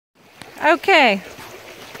Okay.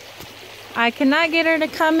 I cannot get her to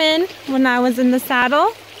come in when I was in the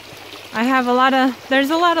saddle. There's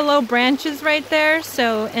a lot of low branches right there.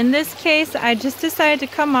 So in this case, I just decided to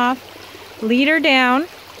come off, lead her down,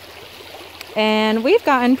 and we've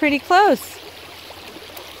gotten pretty close.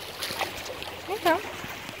 Okay.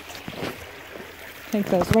 Take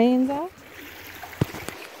those reins off.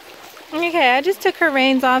 Okay, I just took her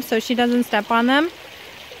reins off so she doesn't step on them.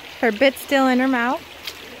 Her bit's still in her mouth.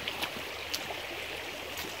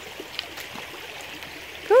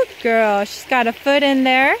 Good girl. She's got a foot in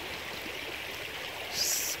there.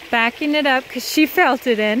 She's backing it up because she felt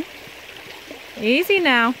it in. Easy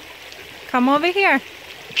now. Come over here.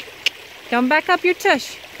 Don't back up your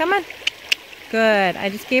tush. Come on. Good. I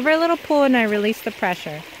just gave her a little pull and I released the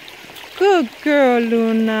pressure. Good girl,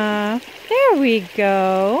 Luna. There we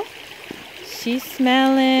go. She's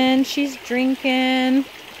smelling. She's drinking.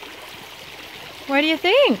 What do you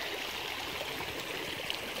think?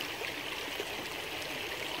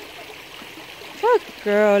 Good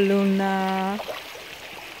girl, Luna.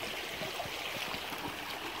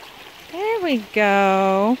 There we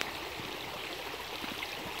go.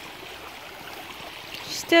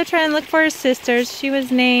 She's still trying to look for her sisters. She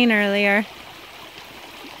was neighing earlier.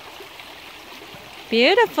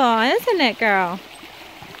 Beautiful, isn't it, girl?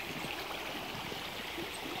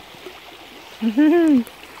 I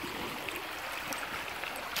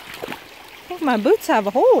think my boots have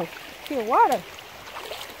a hole. Feel water.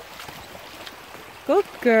 Good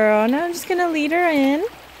girl. Now I'm just going to lead her in.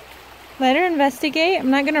 Let her investigate.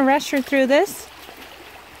 I'm not going to rush her through this.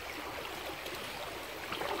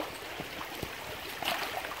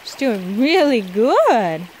 She's doing really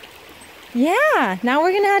good. Yeah. Now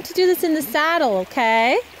we're going to have to do this in the saddle,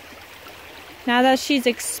 okay? Now that she's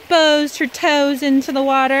exposed her toes into the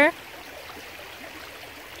water,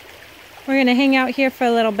 we're going to hang out here for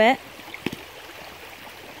a little bit.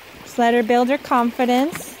 Just let her build her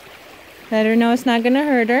confidence. Let her know it's not going to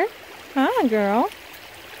hurt her. Huh, girl?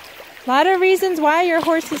 A lot of reasons why your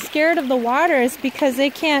horse is scared of the water is because they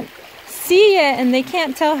can't see it and they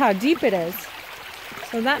can't tell how deep it is.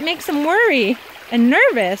 So that makes them worry and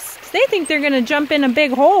nervous. They think they're going to jump in a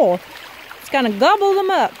big hole. It's going to gobble them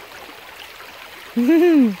up.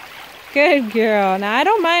 Good girl. Now, I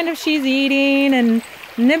don't mind if she's eating and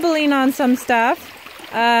nibbling on some stuff.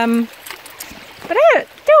 But I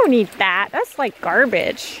don't eat that. That's like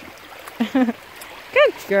garbage. Good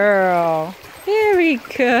girl. Very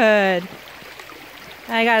good.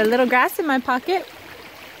 I got a little grass in my pocket.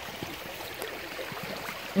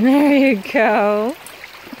 There you go.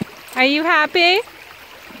 Are you happy?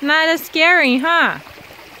 Not as scary, huh?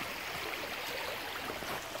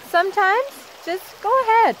 Sometimes, just go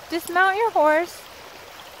ahead. Dismount your horse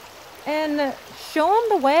and show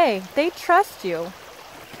them the way. They trust you.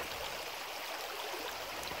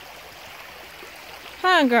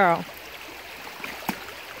 Huh, girl?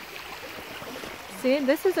 See,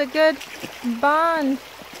 this is a good bond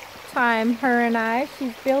time, her and I.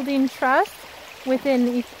 She's building trust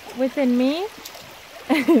within me.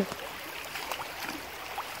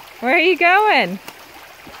 Where are you going?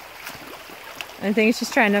 I think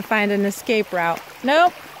she's trying to find an escape route.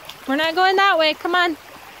 Nope, we're not going that way. Come on.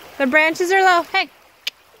 The branches are low. Hey,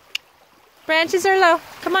 branches are low.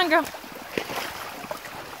 Come on, girl.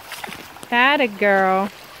 Atta girl.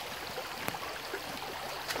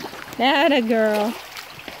 Atta girl.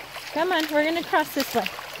 Come on, we're gonna cross this way.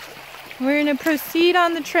 We're gonna proceed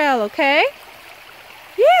on the trail, okay?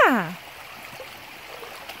 Yeah.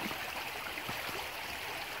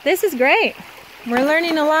 This is great. We're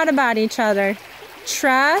learning a lot about each other.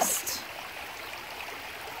 Trust.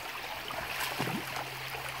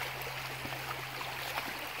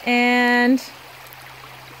 And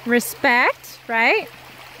respect, right?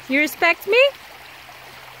 You respect me?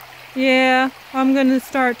 Yeah, I'm gonna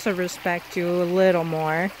start to respect you a little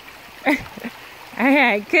more.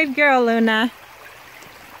 Alright, good girl, Luna.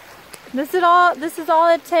 This is all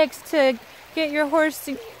it takes to get your horse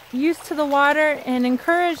used to the water and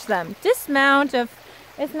encourage them. Dismount if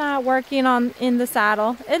it's not working in the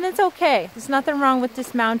saddle, and it's okay. There's nothing wrong with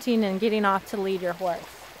dismounting and getting off to lead your horse.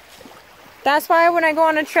 That's why when I go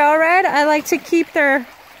on a trail ride, I like to keep their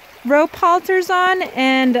rope halters on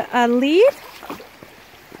and a lead.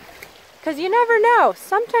 Because you never know.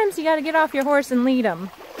 Sometimes you got to get off your horse and lead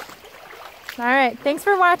them. Alright, thanks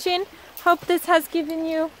for watching. Hope this has given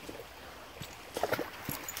you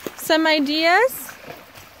some ideas.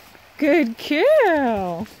 Good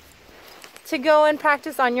girl. To go and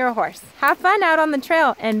practice on your horse. Have fun out on the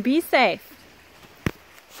trail and be safe.